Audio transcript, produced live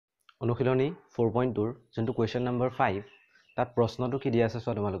অনুশীলনী 4.2 যোনটো question number 5 তাত প্ৰশ্নটো কি দিয়া আছে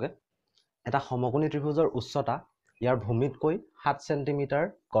চোৱা তোমালোকে এটা সমকোণী ত্ৰিভুজৰ উচ্চতা ইয়াৰ ভূমিতকৈ 7 সেন্টিমিটাৰ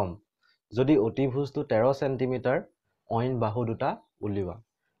কম যদি অতিভুজটো 13 সেন্টিমিটাৰ অইন বাহু দুটা উলিওৱা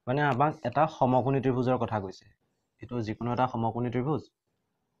মানে আমাক এটা সমকোণী ত্ৰিভুজৰ কথা কৈছে এটো যিকোনো এটা সমকোণী ত্ৰিভুজ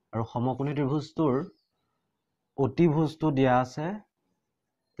আৰু সমকোণী ত্ৰিভুজটোৰ অতিভুজটো দিয়া আছে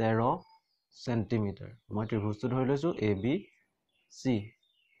 13 সেন্টিমিটাৰ মই ত্ৰিভুজটো ধৰি লৈছো ABC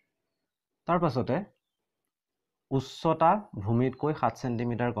তাৰ পাছতে উচ্চতা ভূমিতকৈ 7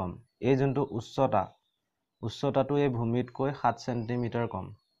 সেন্টিমিটাৰ কম এই যোনটো উচ্চতাটো এই ভূমিতকৈ 7 সেন্টিমিটাৰ কম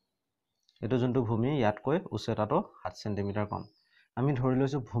এটো যোনটো ভূমি ইয়াতকৈ উচ্চতাটো 7 সেন্টিমিটাৰ কম আমি ধৰি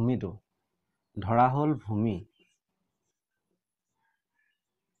লৈছো ভূমিটো ধৰা হল ভূমি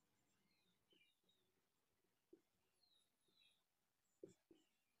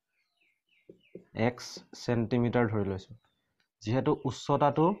x সেন্টিমিটাৰ ধৰি লৈছো যেহেতু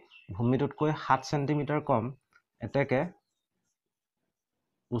উচ্চতাটো ভূমিটোতকৈ 7 সেন্টিমিটাৰ কম এতেকে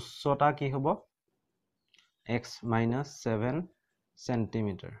উচ্চতা কি হ'ব x - 7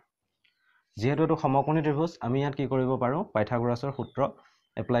 সেন্টিমিটাৰ যেহেতু এটো সমকোণী ত্ৰিভুজ আমি ইয়াত কি কৰিব পাৰো পাইথাগোৰাছৰ সূত্ৰ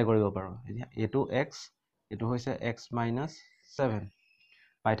এপ্লাই কৰিব পাৰো এটো x এটো হৈছে x - 7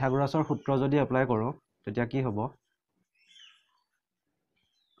 পাইথাগোৰাছৰ সূত্ৰ যদি এপ্লাই কৰো তেতিয়া কি হ'ব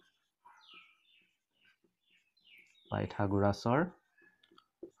পাইথাগোৰাছৰ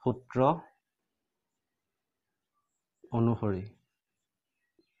সূত্ৰ অনুসৰি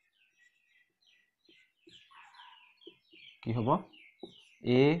কি হ'ব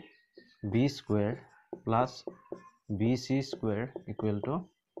ab square plus bc square equal to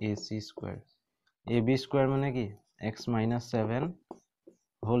ac square ab square মানে কি x - 7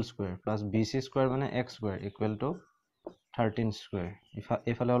 whole square plus bc square মানে x square equal to 13 square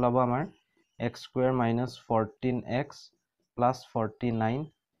ইফালে ওলাব আমাৰ x square minus 14x plus 49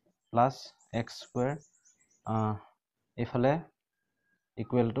 plus x square ইফালে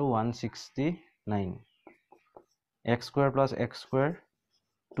equal to 169 x square plus x square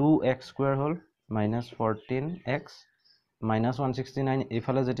 2x square hall minus 14x minus 169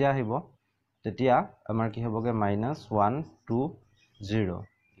 ইফালে যেতিয়া আহিব তেতিয়া আমাৰ কি হ'বগে minus 120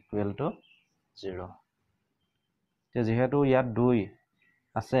 equal to 0 যেহেতু ইয়াত 2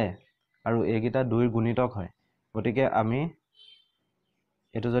 আছে আৰু এইগিটা 2 ৰ গুণিতক হয় গতিকে আমি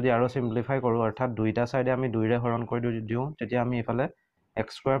এটো যদি আৰু সিম্পলিফাই কৰো অৰ্থাৎ দুইটা সাইডে আমি 2 ৰে হৰণ কৰি দিও তেতিয়া আমি ইফালে x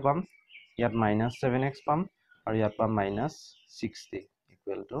স্কয়াৰ পাম ইয়াত minus 7x পাম আৰু ইয়াত পাম minus 60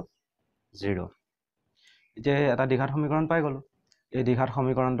 equal to 0 এতিয়া এটা দ্বিঘাত সমীকৰণ পাই গলো এই দ্বিঘাত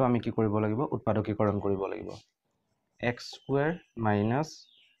সমীকৰণটো আমি কি কৰিব লাগিব উৎপাদকীকৰণ কৰিব লাগিব x square minus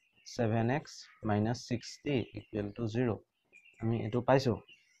 7x minus 60 equal to 0 আমি এটো পাইছো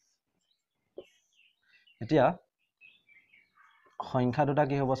এতিয়া সংখ্যা দুটা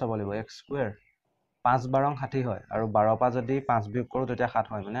কি হ'ব চাব লাগিব x স্কয়াৰ 5 12 60 হয় আৰু 12 পা যদি 5 বিয়োগ কৰো তেতিয়া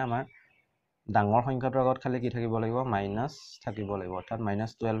 7 হয় মানে আমাৰ ডাঙৰ সংখ্যাটোৰ আগত খালি কি থাকিব লাগিব মাইনাস থাকিব লাগিব অৰ্থাৎ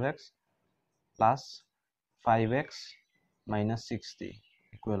 -12x plus 5x minus 60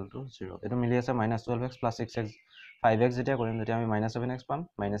 equal to 0 এটো মিলি আছে -12x plus 6x 5x যেতিয়া কৰিম তেতিয়া আমি -7x পাম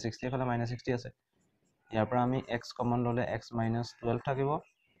 -60 ফালে -60 আছে ইয়াৰ পৰা আমি x কমন ললে x - 12 থাকিব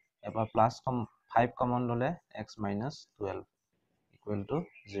এবাৰ প্লাস 5 কমন ললে x - 12 equal to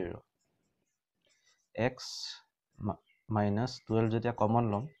 0 x minus 12 যেতিয়া কমন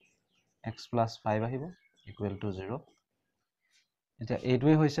লম x plus 5 আহিব equal to 0 এতিয়া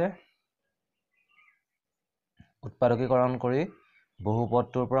এইটোৱে হৈছে উৎপাদকীকৰণ কৰি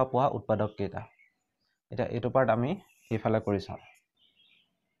বহুপদটোৰ পৰা পোৱা উৎপাদক কেইটা এতিয়া এইটো পাৰ্ট আমি ইফালে কৰি চাম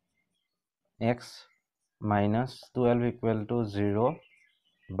x minus 12 equal to 0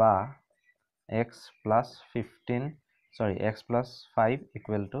 বা x plus 5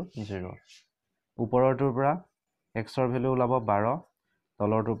 equal to 0 ওপৰৰটোৰ পৰা x ৰ ভ্যালু ওলাব 12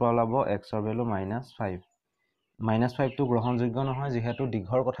 তলৰটোৰ পৰা ওলাব x ৰ ভ্যালু -5 -5 টো গ্ৰহণযোগ্য নহয় যেহেতু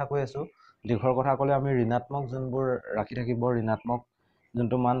দীঘৰ কথা কৈ আছো দীঘৰ কথা ক'লে আমি ঋণাত্মক যোনবোৰ ৰাখি থাকিব ঋণাত্মক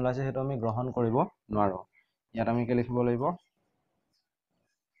যোনটো মান লাইছে হেতু আমি গ্ৰহণ কৰিব নোৱাৰো ইয়াত আমি কি লিখিব লাগিব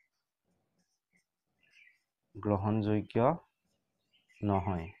গ্ৰহণযোগ্য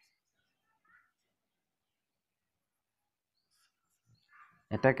নহয়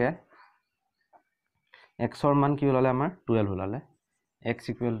এটাকে x ৰ মান কি ওলালে আমাৰ 12 ওলালে x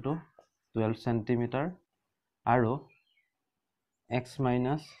equal to 12 সেন্টিমিটাৰ আৰু x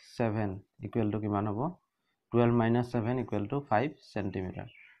minus 7 equal to কিমান হ'ব 12 minus 7 equal to 5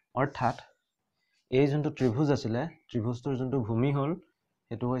 সেন্টিমিটাৰ অৰ্থাৎ এই যোনটো ত্ৰিভুজ আছিলে ত্ৰিভুজটোৰ যোনটো ভূমি হল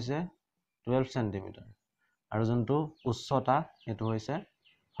হেতু হৈছে 12 সেন্টিমিটাৰ আৰু যোনটো উচ্চতা হেতু হৈছে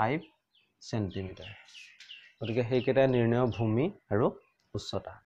 5 সেন্টিমিটাৰ গতিকে হেইকেটা নিৰ্ণয় ভূমি আৰু উচ্চতা